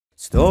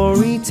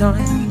Story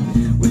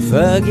time with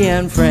Fergie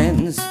and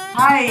friends.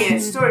 Hi,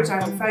 it's story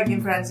time with Fergie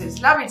and friends.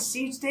 It's lovely to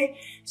see you today.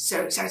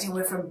 So exciting,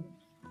 we're from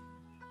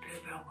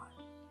Bluebell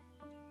Wood.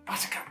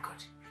 Buttercup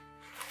Good.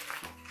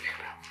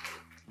 Bluebell.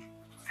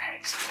 Very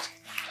exciting.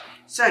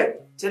 So,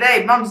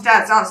 today, mums,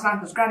 dads, aunts and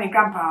uncles, granny,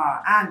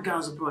 grandpa, and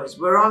girls and boys,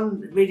 we're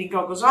on reading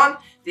goggles on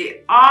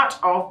The Art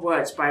of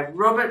Words by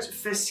Robert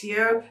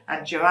Vescio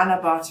and Joanna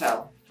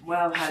Bartel.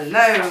 Well,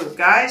 hello,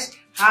 guys.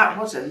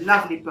 What a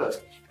lovely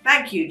book.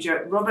 Thank you,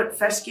 Robert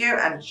Vescio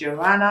and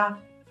Joanna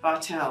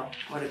Bartel.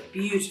 What a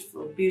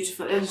beautiful,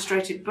 beautiful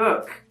illustrated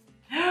book.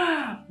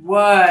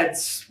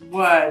 Words,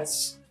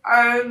 words.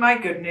 Oh my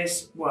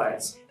goodness,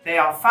 words. They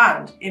are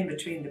found in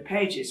between the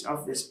pages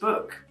of this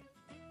book.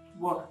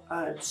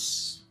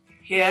 Words.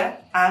 Here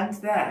and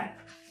there.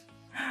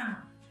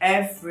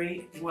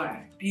 Every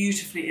word.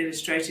 Beautifully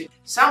illustrated.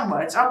 Some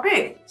words are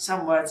big,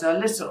 some words are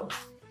little.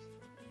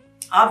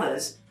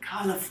 Others,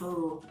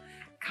 colourful.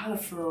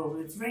 Colourful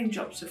with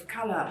raindrops of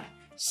colour.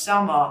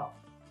 Some are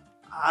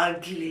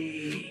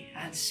ugly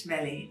and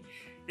smelly.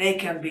 They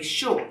can be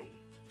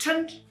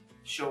shortened,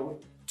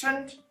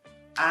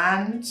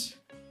 and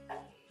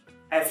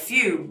a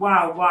few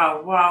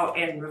wow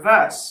in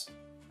reverse.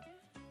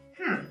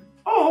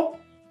 Or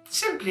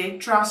simply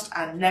trust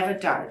and never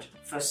doubt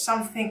for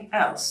something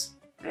else.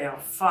 They are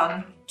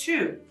fun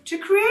too, to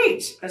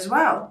create as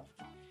well.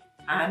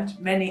 And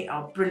many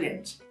are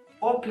brilliant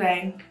or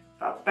plain,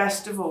 but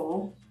best of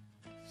all,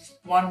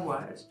 one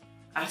word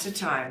at a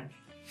time.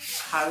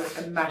 How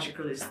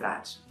magical is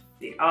that?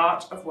 The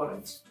Art of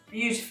Words.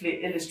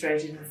 Beautifully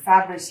illustrated and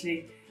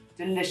fabulously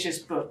delicious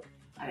book.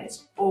 And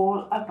it's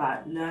all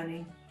about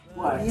learning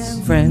words. Fergie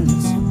and friends,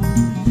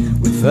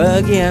 with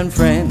Fergie and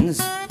friends.